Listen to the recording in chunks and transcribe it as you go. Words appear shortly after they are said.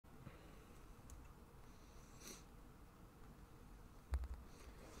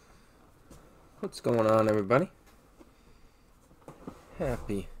What's going on, everybody?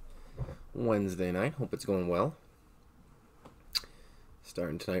 Happy Wednesday night. Hope it's going well.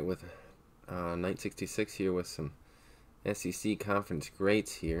 Starting tonight with night 66 here with some SEC conference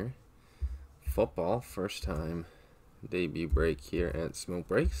greats here. Football, first time debut break here at Smoke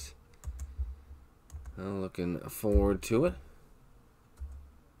Breaks. Looking forward to it.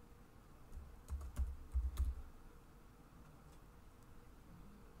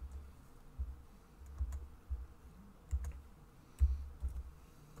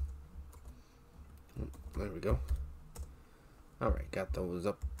 There we go. Alright, got those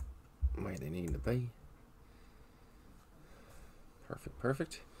up where they need to be.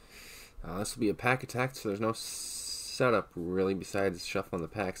 Perfect. This will be a pack attack, so there's no setup really besides shuffling the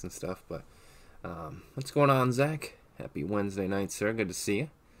packs and stuff. But what's going on, Zach? Happy Wednesday night, sir. Good to see you.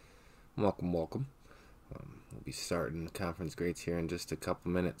 Welcome. We'll be starting the conference greats here in just a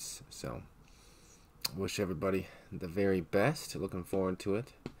couple minutes. So, wish everybody the very best. Looking forward to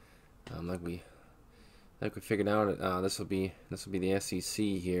it. Like we figured out, this will be the SEC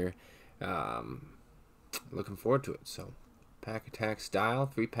here. Looking forward to it. So, pack attack style,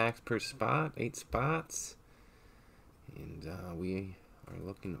 3 packs per spot, 8 spots, and we are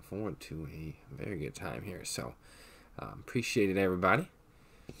looking forward to a very good time here. So, appreciate it, everybody.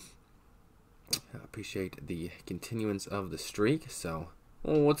 Appreciate the continuance of the streak. So,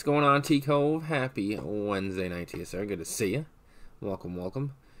 what's going on, T Cove? Happy Wednesday night to you, sir. Good to see you.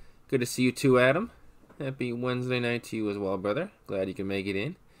 Welcome. Good to see you too, Adam. Happy Wednesday night to you as well, brother. Glad you can make it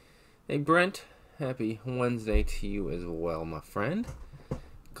in. Hey, Brent. Happy Wednesday to you as well, my friend.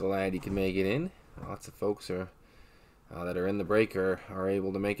 Glad you can make it in. Lots of folks that are in the break are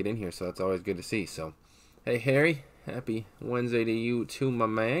able to make it in here, so that's always good to see. So, hey, Harry. Happy Wednesday to you too, my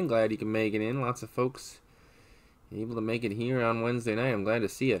man. Glad you can make it in. Lots of folks able to make it here on Wednesday night. I'm glad to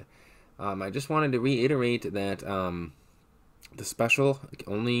see it. I just wanted to reiterate that the special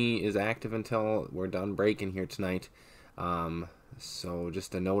only is active until we're done breaking here tonight. So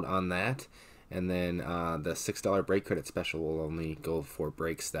just a note on that. And then the $6 break credit special will only go for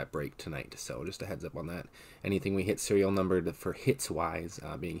breaks that break tonight. So just a heads up on that. Anything we hit serial numbered for hits-wise,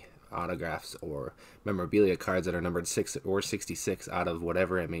 being autographs or memorabilia cards that are numbered 6 or 66 out of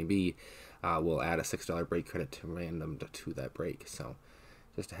whatever it may be, we'll add a $6 break credit to random to that break. So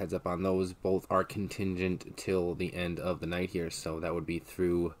just a heads up on those. Both are contingent till the end of the night here. So that would be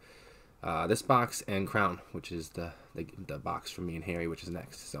through this box and Crown, which is the box from me and Harry, which is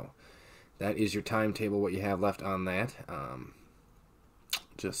next. So that is your timetable, what you have left on that.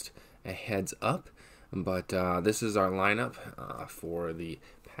 Just a heads up. But this is our lineup for the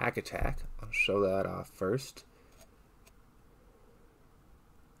pack attack. I'll show that off first.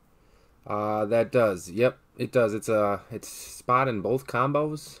 That does. Yep, it does. It's spot in both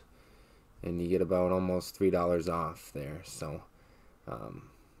combos, and you get about almost $3 off there. So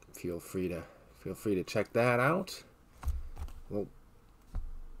feel free to check that out. Well,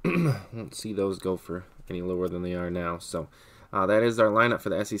 won't see those go for any lower than they are now. So that is our lineup for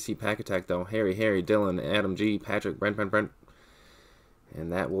the SEC pack attack, though. Harry, Dylan, Adam G, Patrick, Brent. And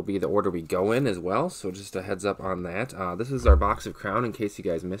that will be the order we go in as well, so just a heads up on that. This is our box of Crown, in case you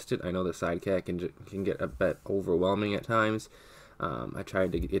guys missed it. I know the sidecat can get a bit overwhelming at times. I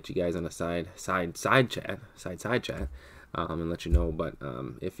tried to get you guys on a side chat, and let you know. But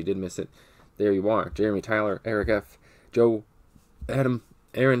if you did miss it, there you are. Jeremy, Tyler, Eric F, Joe, Adam,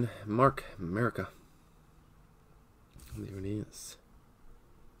 Aaron, Mark, America. There it is.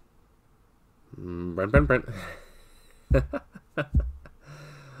 Brent.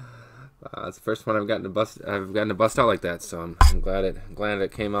 It's the first one I've gotten to bust out like that, so I'm glad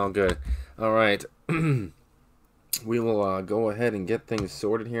it came out good. All right, we will go ahead and get things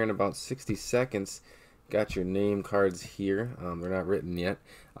sorted here in about 60 seconds. Got your name cards here. They're not written yet,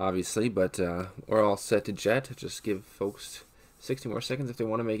 obviously, but we're all set to jet. Just give folks 60 more seconds if they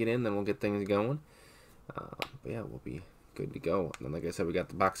want to make it in, then we'll get things going. But yeah, we'll be good to go. And then, like I said, we got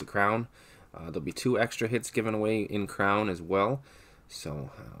the box of Crown. There'll be 2 extra hits given away in Crown as well.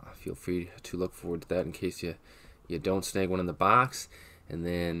 So feel free to look forward to that in case you don't snag one in the box. And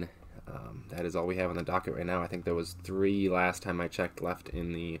then that is all we have on the docket right now. I think there was 3 last time I checked left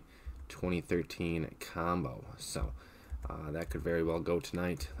in the 2013 combo. So that could very well go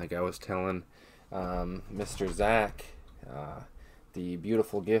tonight. Like I was telling Mr. Zach, the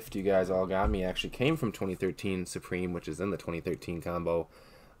beautiful gift you guys all got me actually came from 2013 Supreme, which is in the 2013 combo.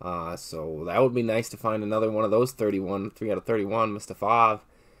 So that would be nice to find another one of those 3 out of 31, Mr. Fav.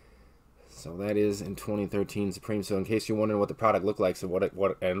 So that is in 2013 Supreme. So in case you're wondering what the product looked like, so what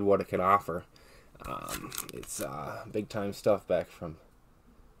it can offer, it's big time stuff back from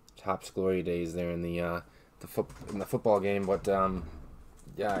Topps glory days there in the football game. But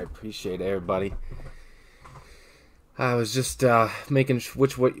yeah, I appreciate everybody. I was just making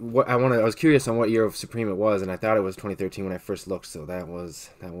what I wanted. I was curious on what year of Supreme it was, and I thought it was 2013 when I first looked. So that was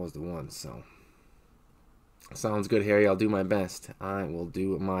the one. So sounds good, Harry. I'll do my best. I will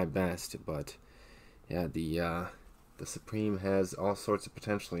do my best. But yeah, the Supreme has all sorts of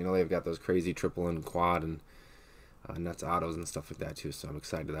potential. You know, they've got those crazy triple and quad and nuts autos and stuff like that too. So I'm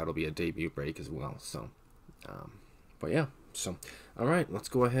excited. That'll be a debut break as well. So, but yeah. So, all right, let's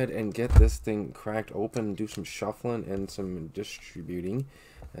go ahead and get this thing cracked open, do some shuffling and some distributing,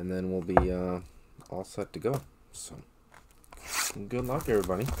 and then we'll be all set to go. So, good luck,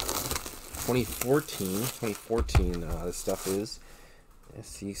 everybody. 2014, this stuff is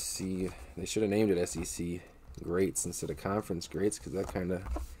SEC. They should have named it SEC Greats instead of Conference Greats, because that kind of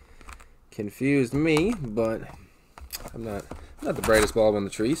confused me, but I'm not the brightest bulb on the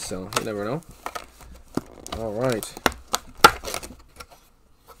tree, so you never know. All right.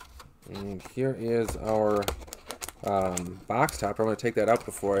 And here is our box topper. I'm going to take that out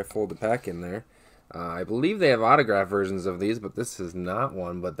before I fold the pack in there. I believe they have autograph versions of these, but this is not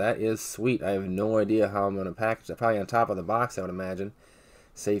one. But that is sweet. I have no idea how I'm going to package it. Probably on top of the box, I would imagine,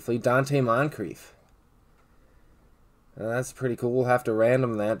 safely. Dante Moncrief. That's pretty cool. We'll have to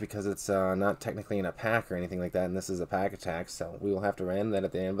random that because it's not technically in a pack or anything like that, and this is a pack attack, so we will have to random that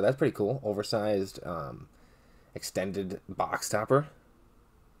at the end. But that's pretty cool. Oversized, extended box topper.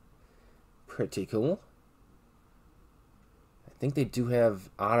 Pretty cool. I think they do have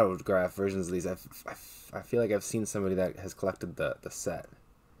autograph versions of these. I feel like I've seen somebody that has collected the set.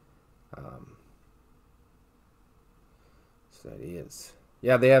 So that is.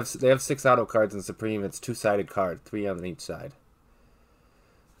 Yeah, they have 6 auto cards in Supreme. It's 2-sided card, 3 on each side.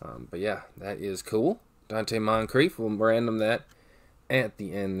 But yeah, that is cool. Dante Moncrief. We'll random that at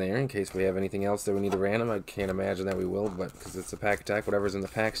the end there in case we have anything else that we need to random. I can't imagine that we will, but because it's a pack attack, whatever's in the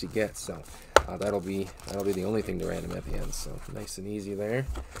packs you get. So that'll be the only thing to random at the end. So nice and easy there.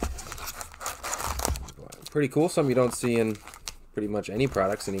 Pretty cool. Some you don't see in pretty much any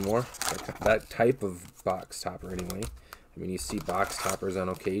products anymore. That type of box topper anyway. I mean, you see box toppers on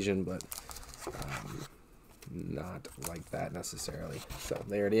occasion, but not like that necessarily. So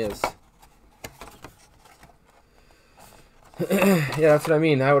there it is. Yeah, that's what I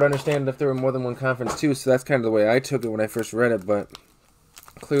mean. I would understand if there were more than one conference too, so that's kind of the way I took it when I first read it, but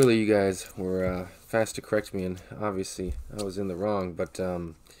clearly you guys were fast to correct me, and obviously I was in the wrong, but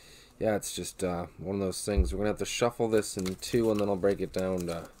yeah, it's just one of those things. We're going to have to shuffle this in 2, and then I'll break it down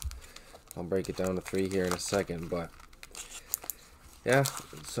to 3 here in a second, but yeah,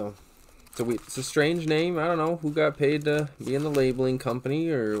 so it's a strange name. I don't know who got paid to be in the labeling company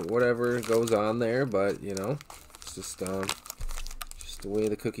or whatever goes on there, but you know, it's just the way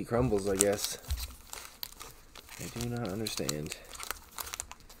the cookie crumbles, I guess. I do not understand.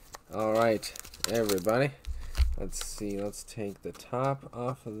 All right, everybody. Let's see. Let's take the top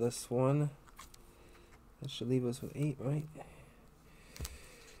off of this one. That should leave us with 8, right?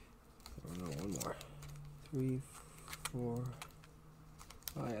 Oh no, one more. 3, 4.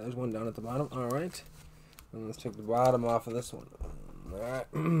 Oh yeah, there's one down at the bottom. All right. And let's take the bottom off of this one. All right.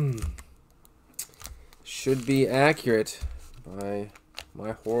 Should be accurate by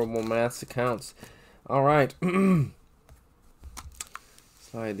my horrible maths accounts. All right.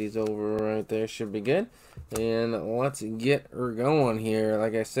 Slide these over right there. Should be good. And let's get her going here.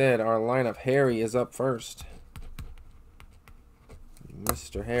 Like I said, our lineup, Harry is up first.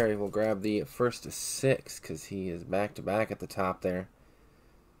 Mr. Harry will grab the first 6 because he is back-to-back at the top there.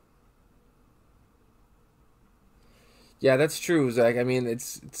 Yeah, that's true, Zach. I mean,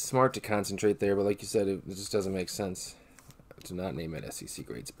 it's smart to concentrate there, but like you said, it just doesn't make sense to not name it SEC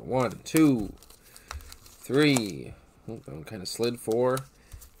Greats. But 1, 2, 3. Oh, that kind of slid. 4,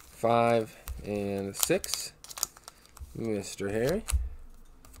 5, and 6. Mr. Harry.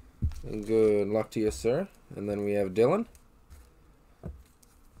 And good luck to you, sir. And then we have Dylan.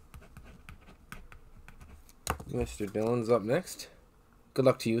 Mr. Dylan's up next. Good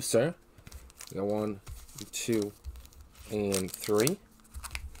luck to you, sir. We got 1, 2, and 3.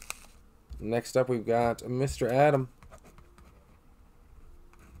 Next up, we've got Mr. Adam.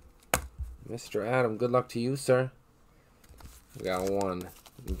 Mr. Adam, good luck to you, sir. We got 1,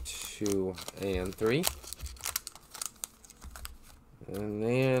 2, and 3. And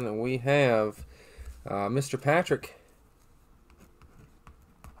then we have Mr. Patrick.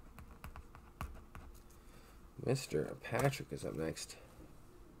 Mr. Patrick is up next.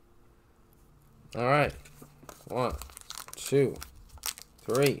 All right. 1, 2,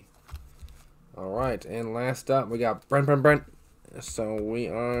 3. All right. And last up, we got Brent. So we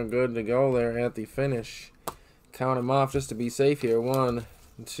are good to go there at the finish. Count them off just to be safe here. 1,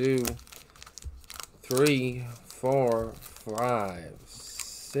 2, 3, 4, 5,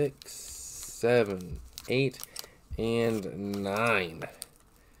 6, 7, 8, and 9.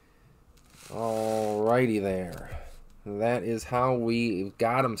 Alrighty there. That is how we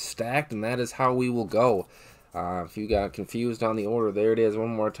got them stacked, and that is how we will go. If you got confused on the order, there it is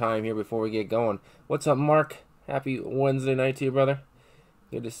one more time here before we get going. What's up, Mark? Happy Wednesday night to you, brother.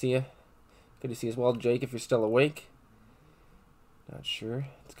 Good to see you. Good to see you as well, Jake, if you're still awake. Not sure.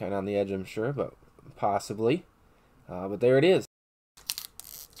 It's kind of on the edge, I'm sure, but possibly. But there it is.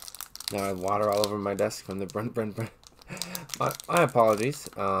 Now I have water all over my desk from the Brent. My apologies.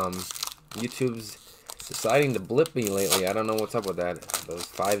 YouTube's deciding to blip me lately. I don't know what's up with that. Those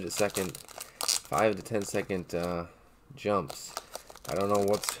 5 to 10 second jumps. I don't know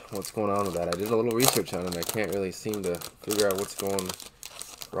what's going on with that. I did a little research on it. I can't really seem to figure out what's going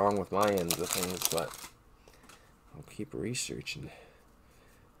wrong with my ends of things, but I'll keep researching.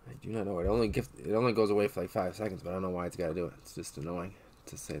 I do not know. It only goes away for like 5 seconds, but I don't know why it's got to do it. It's just annoying,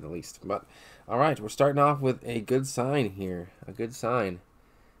 to say the least. But all right, we're starting off with a good sign here. A good sign.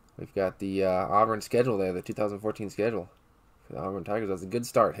 We've got the Auburn schedule there, the 2014 schedule for the Auburn Tigers. That's a good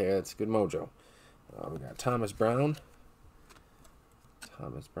start here. That's a good mojo. We got Thomas Brown.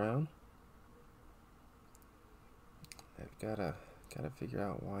 I've gotta figure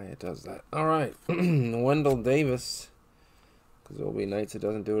out why it does that. All right, Wendell Davis. Because there will be nights it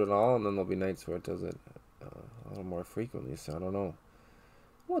doesn't do it at all, and then there'll be nights where it does it a little more frequently. So I don't know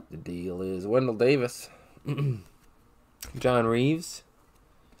what the deal is. Wendell Davis. John Reeves.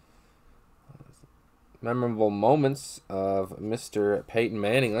 Memorable moments of Mr. Peyton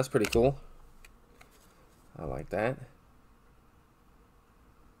Manning. That's pretty cool. I like that.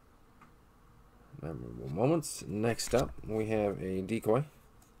 Memorable moments. Next up, we have a decoy.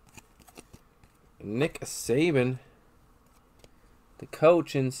 Nick Saban. The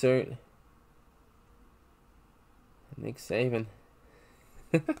coach insert. Nick Saban.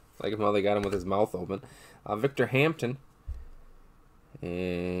 Like how they got him with his mouth open. Victor Hampton.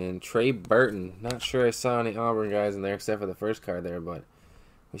 And Trey Burton. Not sure I saw any Auburn guys in there except for the first card there, but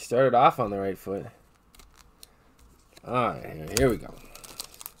we started off on the right foot. Alright, here we go.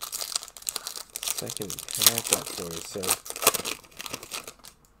 Second pack up for you, sir.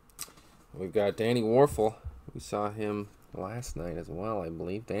 We've got Danny Warfel. We saw him last night as well, I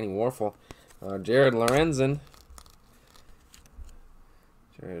believe. Danny Warfel. Jared Lorenzen.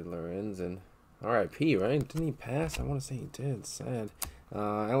 R.I.P., right? Didn't he pass? I want to say he did. Sad.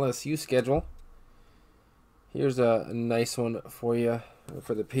 LSU schedule. Here's a nice one for you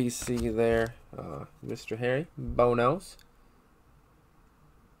for the PC there, Mr. Harry Bonos.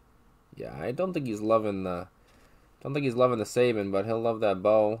 Yeah, I don't think he's loving the Saban, but he'll love that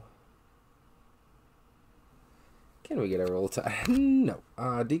bow. Can we get a roll tide? No.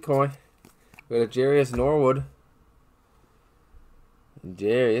 Decoy. We got a Jarius Norwood.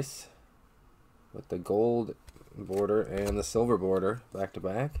 Jarius with the gold border and the silver border back to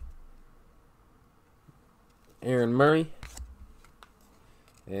back. Aaron Murray.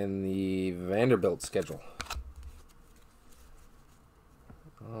 And the Vanderbilt schedule.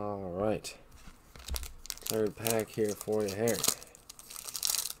 All right. Third pack here for you, Harry.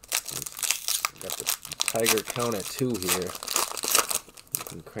 Got the Tiger count at 2 here. You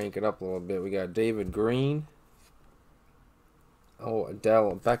can crank it up a little bit. We got David Green. Oh,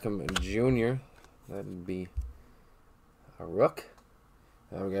 Odell Beckham Jr. That'd be a rook.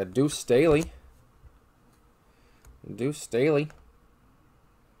 Now we got Deuce Staley.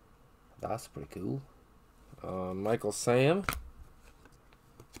 That's pretty cool. Michael Sam.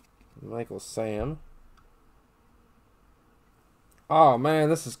 Oh, man,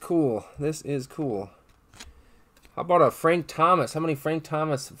 this is cool. How about a Frank Thomas? How many Frank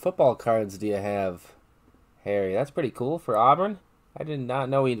Thomas football cards do you have, Harry? That's pretty cool for Auburn. I did not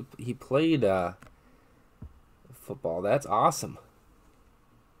know he played football. That's awesome.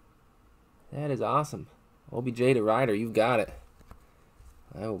 That is awesome. OBJ to Ryder, you've got it.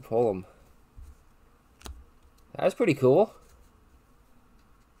 I will pull him. That's pretty cool.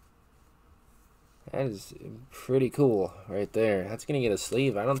 That is pretty cool right there. That's going to get a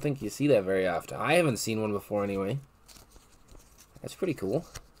sleeve. I don't think you see that very often. I haven't seen one before anyway. That's pretty cool.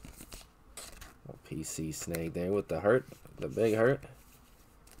 PC snag there with the hurt, the big hurt.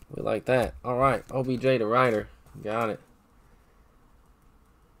 We like that. All right, OBJ to Ryder. Got it.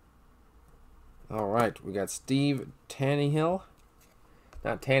 All right, we got Steve Tannehill.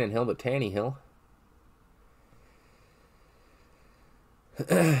 Not Tannenhill, but Tannehill.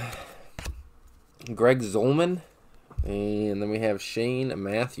 Greg Zolman. And then we have Shane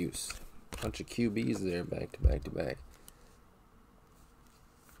Matthews. Bunch of QBs there, back to back to back.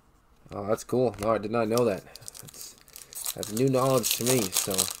 Oh, that's cool. No, I did not know that. That's new knowledge to me.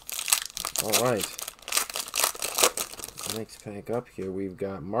 So, all right. Next pack up here, we've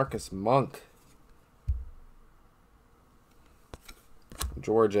got Marcus Monk,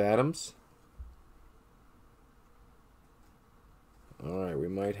 George Adams. All right, we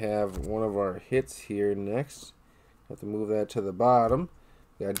might have one of our hits here next. Have to move that to the bottom.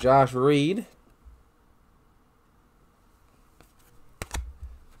 We got Josh Reed,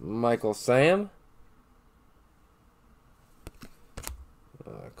 Michael Sam,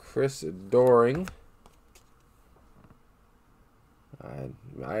 Chris Doering. I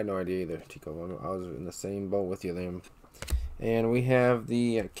had no idea either, Tico. I was in the same boat with you there. And we have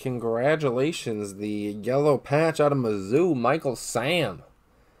the congratulations, the yellow patch out of Mizzou, Michael Sam.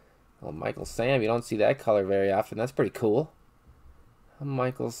 Oh, Michael Sam, you don't see that color very often. That's pretty cool. A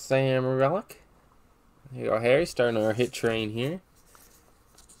Michael Sam relic. Here you go, Harry, starting our hit train here.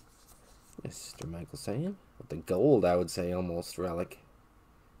 Mr. Michael Sam. With the gold, I would say, almost relic.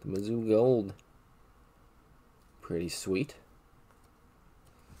 The Mizzou gold. Pretty sweet.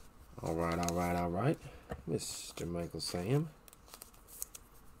 Alright, alright, alright. Mr. Michael Sam.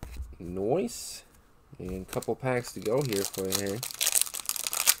 Noise. And a couple packs to go here for you, Harry.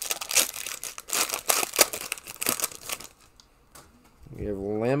 We have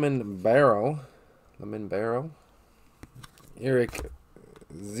Lemon Barrow. Eric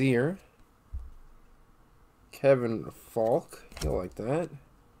Zier. Kevin Falk. You'll like that.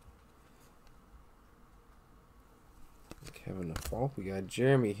 Kevin Falk. We got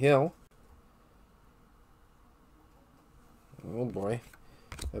Jeremy Hill. Oh boy.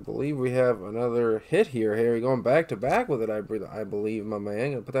 I believe we have another hit here, Harry. Going back to back with it, I believe, my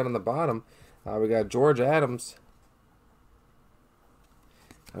man. I'll put that on the bottom. We got George Adams.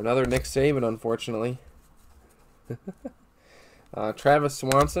 Another Nick Saban, unfortunately. Travis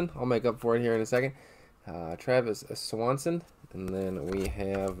Swanson. I'll make up for it here in a second. Travis Swanson. And then we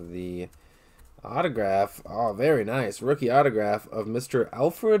have the autograph. Oh, very nice. Rookie autograph of Mr.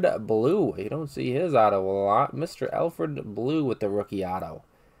 Alfred Blue. You don't see his auto a lot. Mr. Alfred Blue with the rookie auto.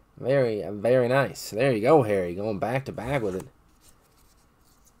 Very, very nice. There you go, Harry. Going back to back with it.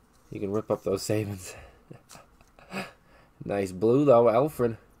 You can rip up those Sabans. Nice blue, though,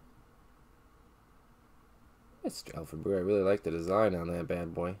 Alfred. Mr. Alfred Blue. I really like the design on that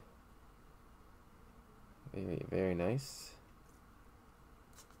bad boy. Very, very nice.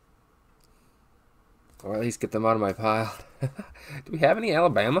 Or at least get them out of my pile. Do we have any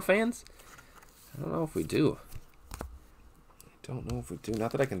Alabama fans? I don't know if we do.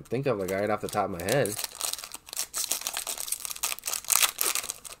 Not that I can think of, like, right off the top of my head.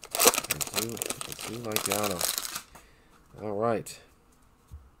 I do like the auto. Alright.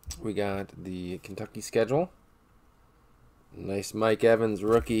 We got the Kentucky schedule. Nice Mike Evans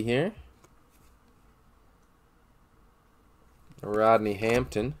rookie here. Rodney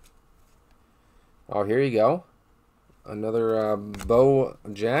Hampton. Oh, here you go. Another Bo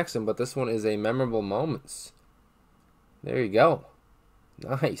Jackson, but this one is a memorable moments. There you go.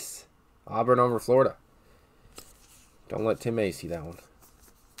 Nice. Auburn over Florida. Don't let Tim A see that one.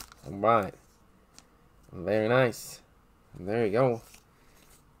 All right. Very nice. There you go.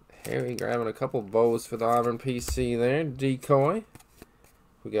 Harry grabbing a couple bows for the Auburn PC there. Decoy.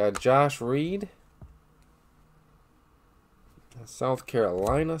 We got Josh Reed. South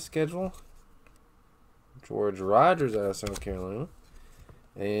Carolina schedule. George Rogers out of South Carolina.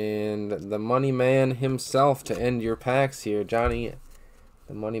 And the Money Man himself to end your packs here. Johnny,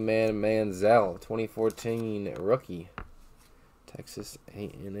 the Money Man Manziel, 2014 rookie. Texas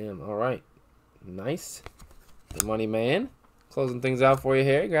A&M. All right. Nice. The Money Man. Closing things out for you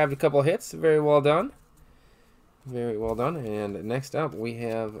here. Grabbed a couple hits. Very well done. Very well done. And next up, we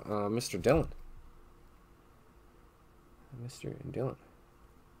have Mr. Dillon. Mr. Dillon.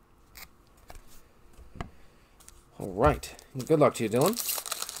 All right. Good luck to you, Dylan.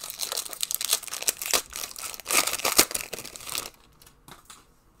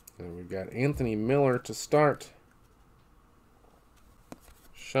 And we've got Anthony Miller to start.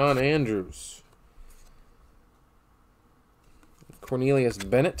 Sean Andrews. Cornelius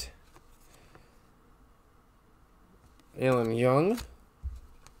Bennett. Alan Young.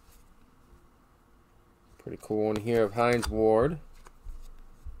 Pretty cool one here of Hines Ward.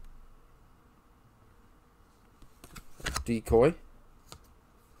 Decoy.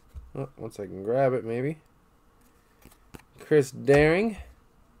 Oh, once I can grab it, maybe. Chris Daring.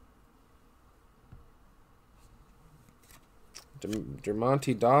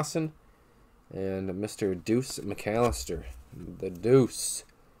 Jermonte Dawson. And Mr. Deuce McAllister. The Deuce.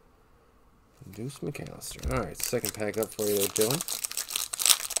 Deuce McAllister. Alright, second pack up for you there, Dylan.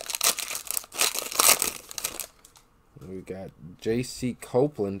 We've got J.C.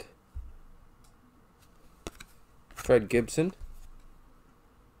 Copeland. Fred Gibson.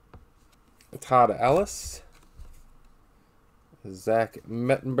 Todd Ellis. Zach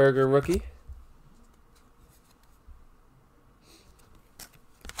Mettenberger rookie.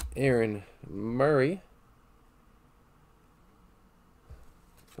 Aaron Murray.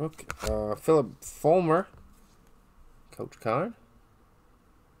 Okay. Philip Fulmer. Coach card.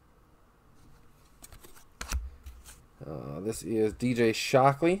 This is DJ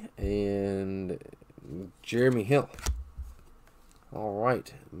Shockley and Jeremy Hill. All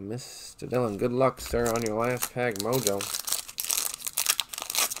right, Mr. Dillon, good luck, sir, on your last pack mojo.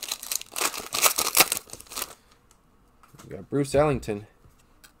 We got Bruce Ellington,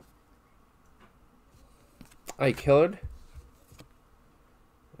 Ike Hillard,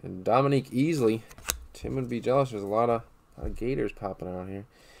 and Dominique Easley. Tim would be jealous. There's a lot of Gators popping out here.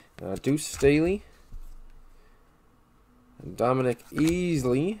 Deuce Staley, and Dominic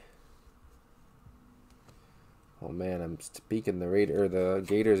Easley. Oh man, I'm speaking the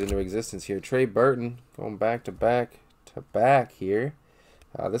Gators into existence here. Trey Burton going back to back here.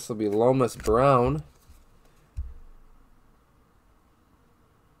 This will be Lomas Brown.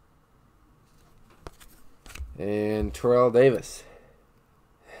 And Terrell Davis.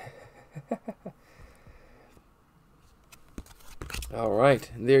 All right,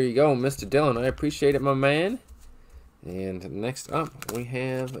 there you go, Mr. Dillon. I appreciate it, my man. And next up, we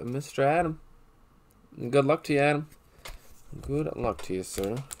have Mr. Adam. Good luck to you, Adam. Good luck to you,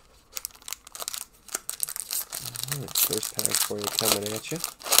 sir. Alright, first pack for you coming at you.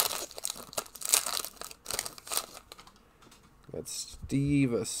 Got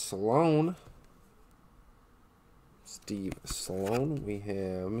Steve Sloan. We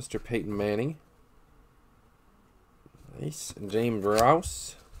have Mr. Peyton Manning. Nice. James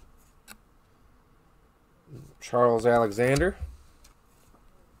Rouse. Charles Alexander.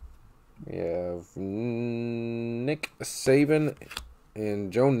 We have Nick Saban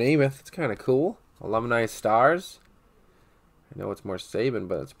and Joe Namath. It's kind of cool. Alumni Stars. I know it's more Saban,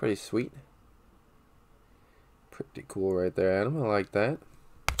 but it's pretty sweet. Pretty cool right there, Adam. I like that.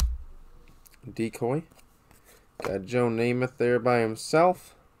 Decoy. Got Joe Namath there by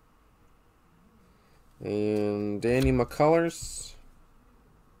himself. And Danny McCullers.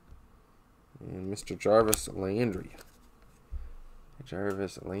 And Mr. Jarvis Landry.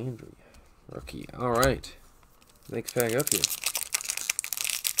 Rookie. All right. Next pack up here.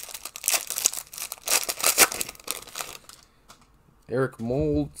 Eric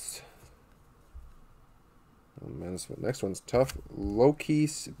Molds. Oh man, this next one's tough.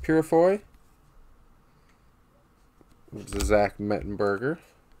 Lokis Purifoy. Zach Mettenberger.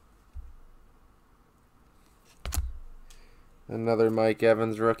 Another Mike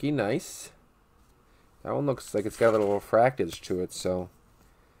Evans rookie. Nice. That one looks like it's got a little refractage to it, so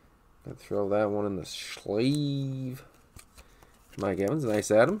I'll throw that one in the sleeve. Mike Evans,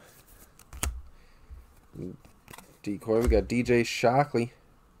 nice, Adam. Decoy, we got DJ Shockley,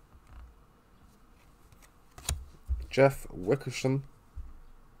 Jeff Wickersham,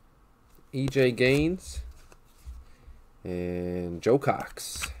 EJ Gaines, and Joe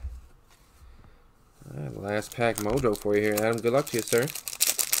Cox. All right, last pack mojo for you here, Adam. Good luck to you, sir.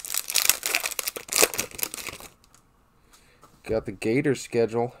 Got the Gators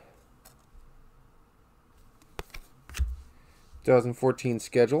schedule. 2014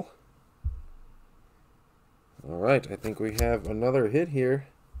 schedule. Alright, I think we have another hit here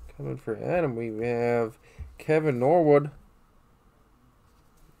coming for Adam. We have Kevin Norwood,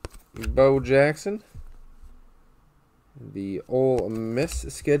 Bo Jackson, the Ole Miss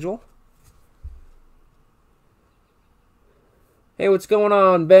schedule. Hey, what's going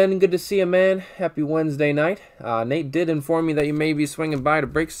on, Ben? Good to see you, man. Happy Wednesday night. Nate did inform me that you may be swinging by to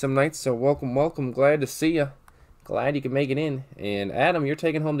break some nights, so welcome. Glad to see you. Glad you can make it in. And Adam, you're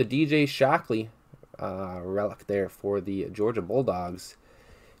taking home the DJ Shockley relic there for the Georgia Bulldogs.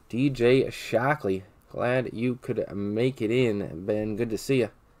 DJ Shockley. Glad you could make it in, Ben. Good to see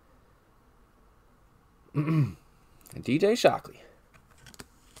you. DJ Shockley.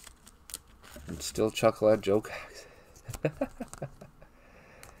 And still chuckle at Joe Cox.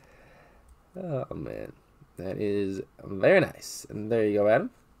 Oh man, that is very nice. And there you go, Adam.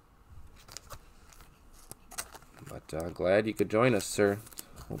 But glad you could join us, sir.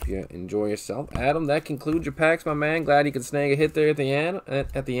 Hope you enjoy yourself, Adam. That concludes your packs, my man. Glad you could snag a hit there at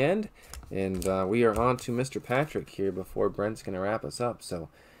the end. And we are on to Mr. Patrick here before Brent's gonna wrap us up. So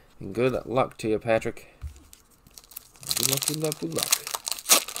And good luck to you, Patrick. Good luck, good luck, good luck.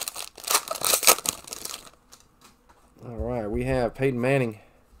 Alright, we have Peyton Manning,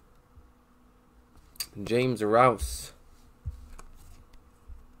 James Rouse,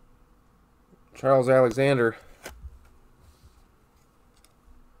 Charles Alexander.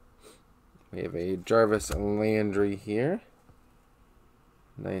 We have a Jarvis Landry here.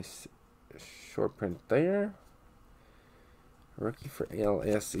 Nice short print there. Rookie for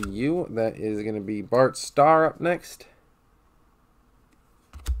LSU. That is going to be Bart Starr up next.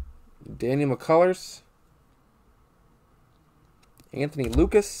 Daniel McCullers. Anthony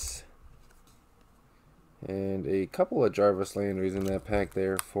Lucas. And a couple of Jarvis Landrys in that pack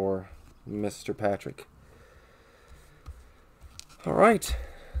there for Mr. Patrick. Alright.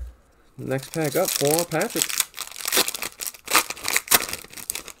 Next pack up for Patrick.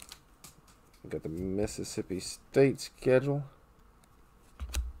 Got the Mississippi State schedule.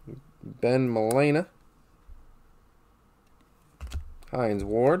 Ben Milena. Hines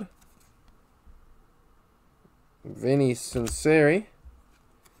Ward. Vinny Sunseri.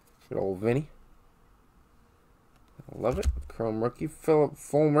 Good old Vinny. I love it. Chrome rookie. Philip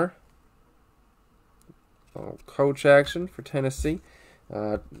Fulmer. Coach action for Tennessee.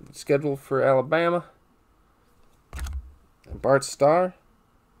 Schedule for Alabama. Bart Starr.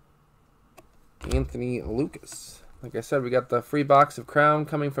 Anthony Lucas. Like I said, we got the free box of Crown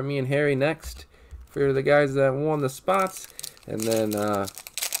coming from me and Harry next for the guys that won the spots. And then that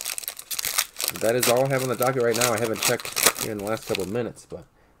is all I have on the docket right now. I haven't checked here in the last couple of minutes, but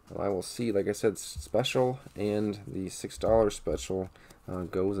I will see. Like I said, special and the $6 special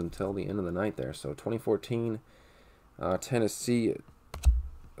goes until the end of the night there. So 2014 Tennessee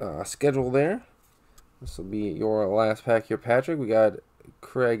schedule there. This will be your last pack here, Patrick. We got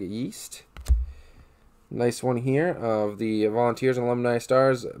Craig Yeast. Nice one here of the Volunteers and Alumni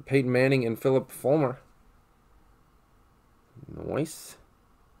Stars, Peyton Manning and Philip Fulmer. Nice.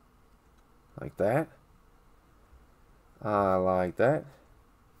 Like that. I like that.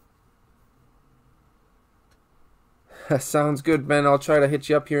 Sounds good, Ben. I'll try to hit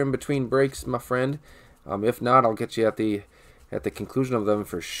you up here in between breaks, my friend. If not, I'll get you at the conclusion of them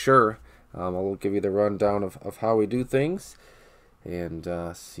for sure. I'll give you the rundown of how we do things and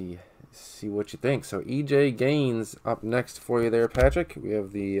see what you think. So EJ Gaines up next for you there, Patrick. We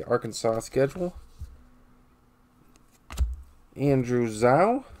have the Arkansas schedule. Andrew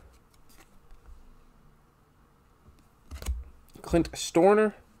Zhao. Clint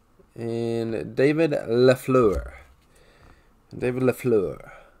Storner. And David LaFleur. David LaFleur. I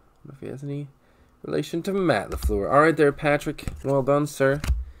don't know if he has any relation to Matt LaFleur. Alright there, Patrick. Well done, sir.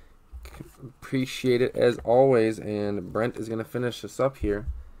 Appreciate it as always. And Brent is going to finish us up here.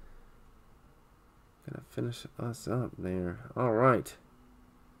 Gonna finish us up there. Alright.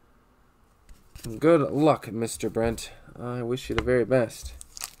 Good luck, Mr. Brent. I wish you the very best.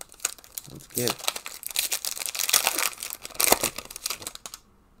 Let's get it.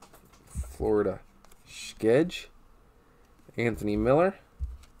 Florida Schedge. Anthony Miller.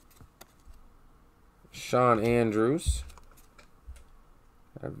 Sean Andrews.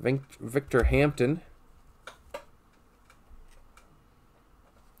 Victor Hampton.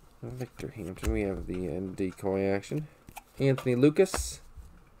 Victor Hampton. We have the decoy action. Anthony Lucas.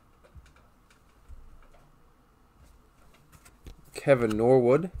 Kevin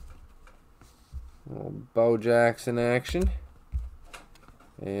Norwood. A little Bo Jackson action.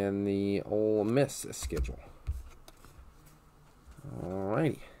 And the Ole Miss schedule.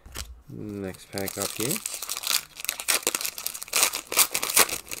 Alrighty. Next pack up here.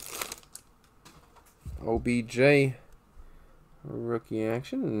 OBJ rookie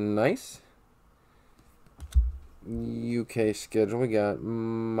action. Nice. UK schedule. We got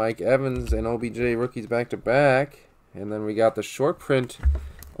Mike Evans and OBJ rookies back to back. And then we got the short print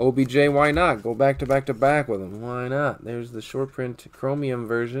OBJ. Why not? Go back to back with him. Why not? There's the short print chromium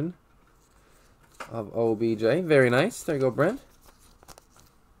version of OBJ. Very nice. There you go, Brent.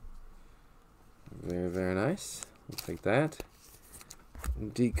 Very, very nice. We'll take that.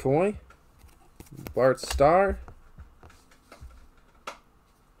 Decoy. Bart Starr.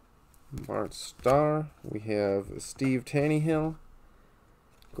 Bart Starr. We have Steve Tannehill.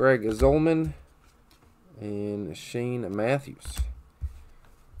 Greg Zolman. And Shane Matthews.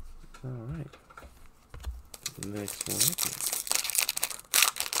 Alright. Next one.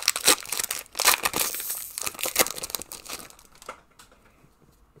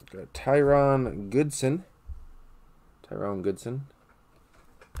 Got Tyron Goodson.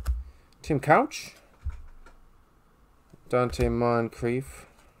 Tim Couch. Dante Moncrief.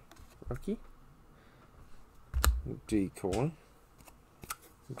 Rookie. Decoy.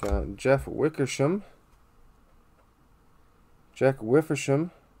 We got Jeff Wickersham. Jack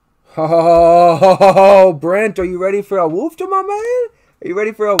Wickersham. Oh, Brent, are you ready for a woofter, my man? Are you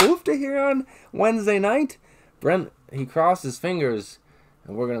ready for a woofter here on Wednesday night? Brent, he crossed his fingers,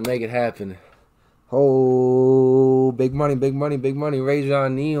 and we're going to make it happen. Oh, big money, big money, big money.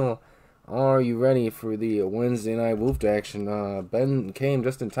 Rajon Neal, are you ready for the Wednesday night woofter action? Ben came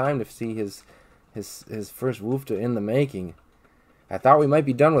just in time to see his first woofter in the making. I thought we might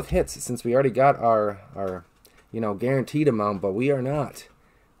be done with hits since we already got our guaranteed amount, but we are not.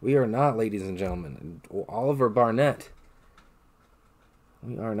 We are not, ladies and gentlemen. Oliver Barnett.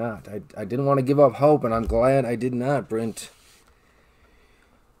 We are not. I didn't want to give up hope, and I'm glad I did not, Brent.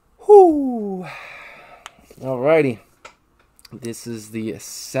 Whoo. Alrighty. This is the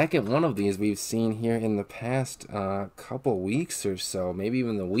second one of these we've seen here in the past couple weeks or so, maybe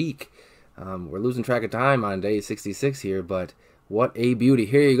even the week. We're losing track of time on day 66 here, but what a beauty.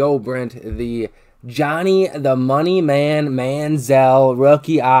 Here you go, Brent. The Johnny the Money Man Manziel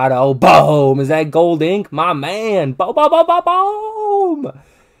rookie auto. Boom! Is that gold ink? My man. Boom, boom, boom, boom, boom!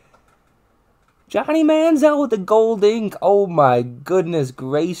 Johnny Manziel with the gold ink. Oh my goodness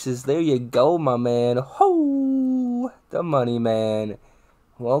gracious. There you go, my man. Ho! The Money Man.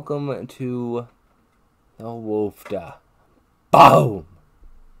 Welcome to the Woofda. Boom!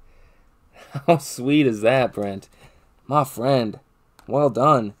 How sweet is that, Brent? My friend. Well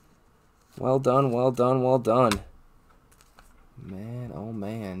done. Well done, well done, well done. Man, oh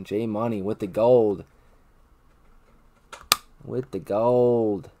man. J Money with the gold. With the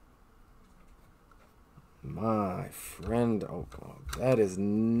gold. My friend. Oh, that is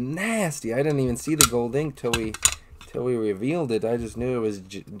nasty. I didn't even see the gold ink till we revealed it. I just knew it was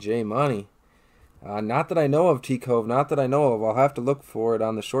J Money. Not that I know of, T-Cove. Not that I know of. I'll have to look for it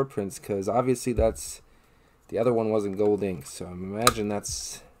on the short prints, because obviously that's... The other one wasn't gold ink, so I imagine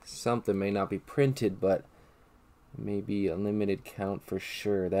that's something may not be printed, but maybe a limited count for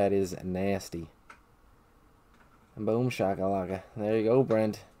sure. That is nasty. Boom shakalaka. There you go,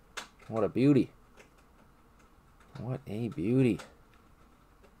 Brent. What a beauty. What a beauty.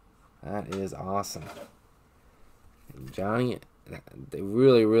 That is awesome. Johnny, it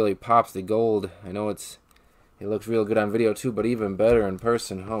really pops the gold. I know it looks real good on video too, but even better in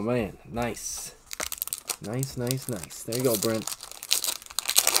person. Oh man, nice. Nice, nice, nice. There you go, Brent.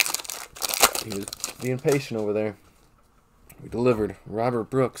 He was being patient over there. We delivered. Robert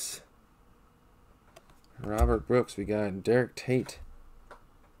Brooks. Robert Brooks. We got Derek Tate.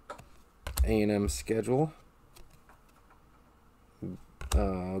 A&M schedule.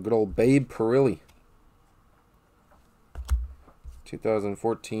 Good old Babe Parilli.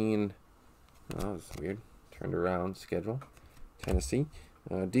 2014. Oh, that was weird. Turned around schedule. Tennessee.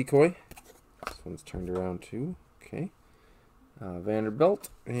 Decoy. This one's turned around too. Okay. Vanderbilt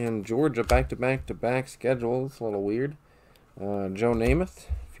and Georgia back-to-back schedule. It's a little weird. Joe Namath.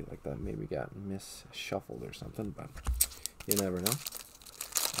 I feel like that maybe got misshuffled or something, but you never know.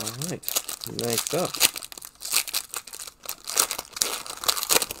 All right. Next up.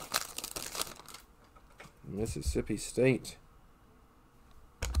 Mississippi State.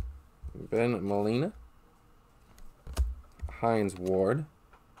 Ben Molina. Hines Ward.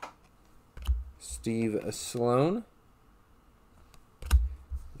 Steve Sloan.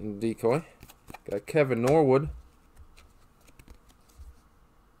 And Decoy. Got Kevin Norwood.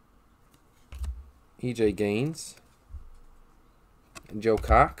 EJ Gaines. And Joe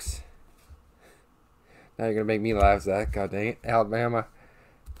Cox. Now you're going to make me laugh, Zach. God dang it. Alabama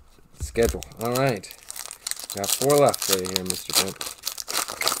schedule. All right. Got 4 left right here, Mr. Brent.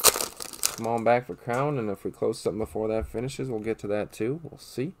 Come on back for Crown, and if we close something before that finishes, we'll get to that too. We'll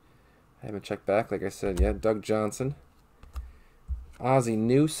see. I haven't checked back, like I said, yet. Doug Johnson. Ozzie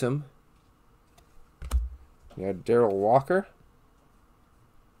Newsome. We got Darrell Walker.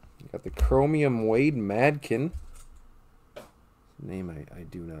 We got the Chromium Wade Madkin. Name I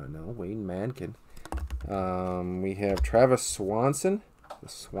do not know. Wade Madkin. We have Travis Swanson. The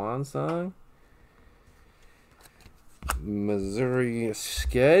Swan Song. Missouri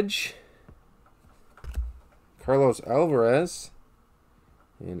Sketch. Carlos Alvarez.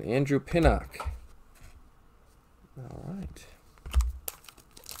 And Andrew Pinnock. All right.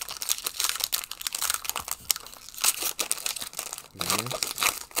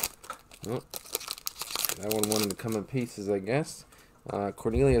 Oh, that one wanted to come in pieces, I guess.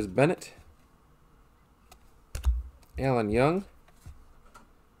 Cornelius Bennett. Alan Young.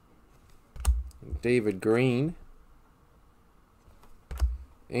 David Green.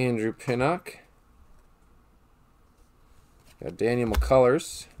 Andrew Pinnock. Got Daniel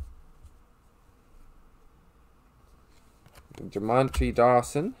McCullers. Demontre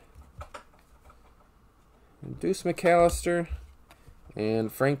Dawson, Deuce McAllister,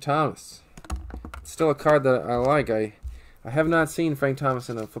 and Frank Thomas. Still a card that I like. I have not seen Frank Thomas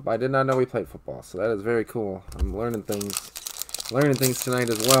in a football. I did not know he played football, so that is very cool. I'm learning things tonight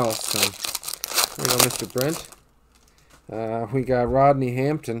as well. So there we go, Mr. Brent. We got Rodney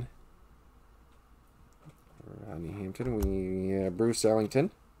Hampton. We Bruce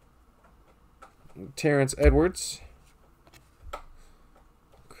Ellington, Terrence Edwards,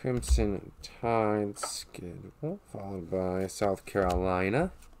 Crimson Tide schedule, followed by South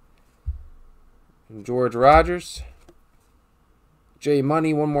Carolina, George Rogers, J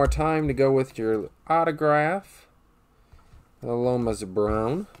Money one more time to go with your autograph, the Lomas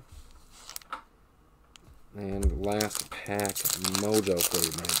Brown, and last pack mojo for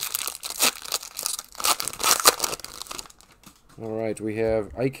you, man. Alright, we have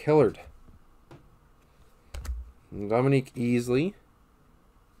Ike Hillard, Dominique Easley,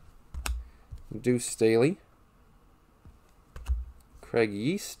 Deuce Staley, Craig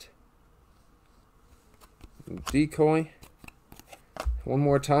Yeast, Decoy. One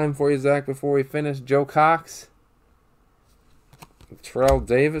more time for you, Zach, before we finish. Joe Cox, Terrell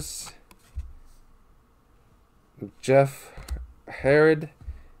Davis, Jeff Herod,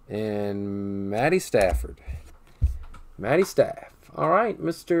 and Matty Stafford. Matty Staff. All right,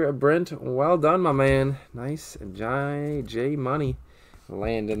 Mr. Brent, well done, my man. Nice J Money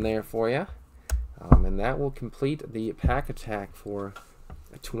landing there for you. And that will complete the pack attack for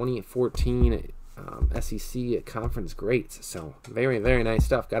 2014 SEC Conference Greats. So very, very nice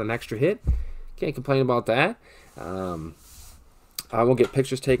stuff. Got an extra hit. Can't complain about that. I will get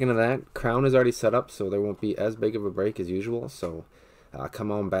pictures taken of that. Crown is already set up, so there won't be as big of a break as usual. So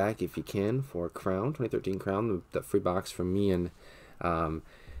come on back if you can for Crown, 2013 Crown, the free box from me and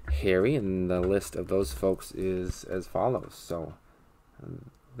Harry. And the list of those folks is as follows. So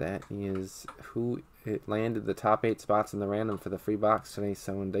that is who it landed the top 8 spots in the random for the free box today.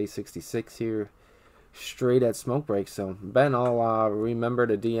 So on day 66 here, straight at smoke break. So Ben, I'll remember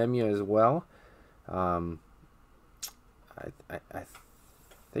to DM you as well. I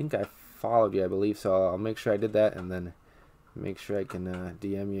think I followed you, I believe, so I'll make sure I did that, and then make sure I can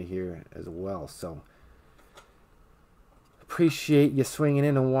DM you here as well. So appreciate you swinging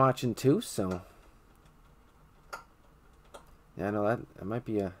in and watching too. So yeah, I know that might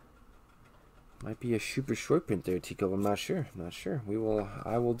be a super short print there, Tico. I'm not sure.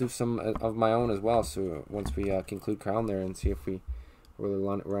 I will do some of my own as well. So once we conclude Crown there, and see if we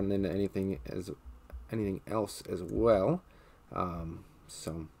really run into anything else as well.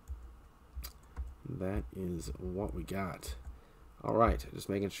 So that is what we got. All right, just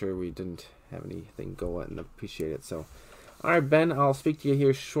making sure we didn't have anything go and appreciate it. So, all right, Ben, I'll speak to you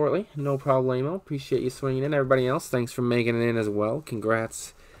here shortly. No problemo. Appreciate you swinging in. Everybody else, thanks for making it in as well.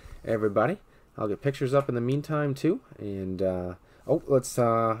 Congrats, everybody. I'll get pictures up in the meantime too. And oh, let's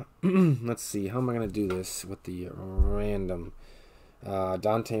let's see. How am I gonna do this with the random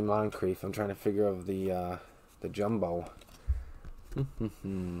Dante Moncrief? I'm trying to figure out the jumbo.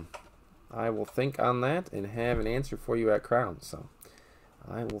 I will think on that and have an answer for you at Crown. So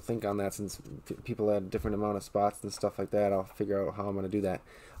I will think on that, since people had a different amount of spots and stuff like that. I'll figure out how I'm going to do that.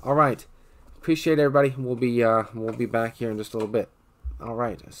 All right, appreciate everybody. We'll be back here in just a little bit. All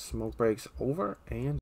right, smoke breaks over and